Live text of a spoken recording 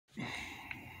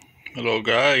Hello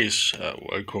guys,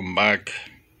 welcome back.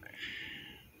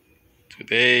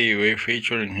 Today we're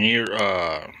featuring here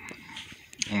a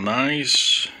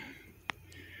nice,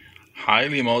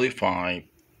 highly modified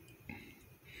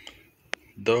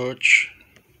Dodge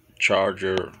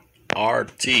Charger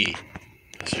RT.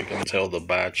 As you can tell, the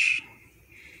badge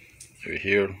over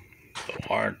here, the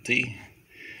RT.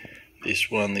 This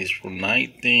one is from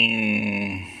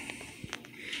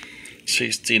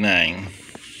 1969.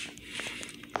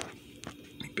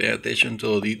 Pay attention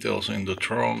to the details in the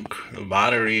trunk, the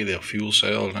battery, the fuel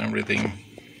cell, and everything.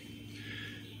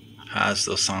 Has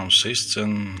the sound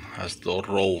system, has the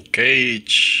roll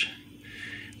cage,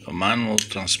 a manual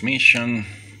transmission,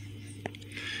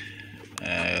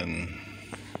 and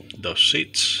the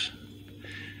seats.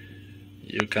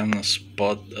 You can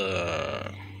spot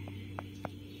the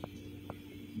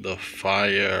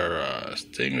fire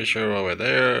extinguisher over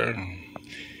there.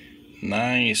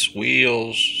 Nice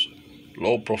wheels,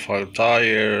 low profile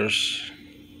tires.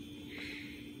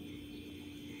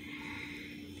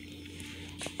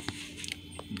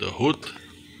 The hood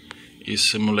is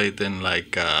simulating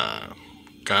like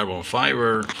carbon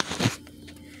fiber.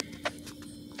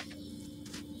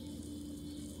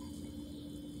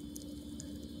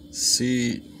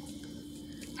 See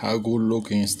how good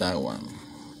looking is that one.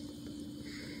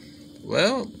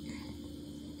 Well,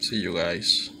 see you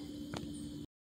guys.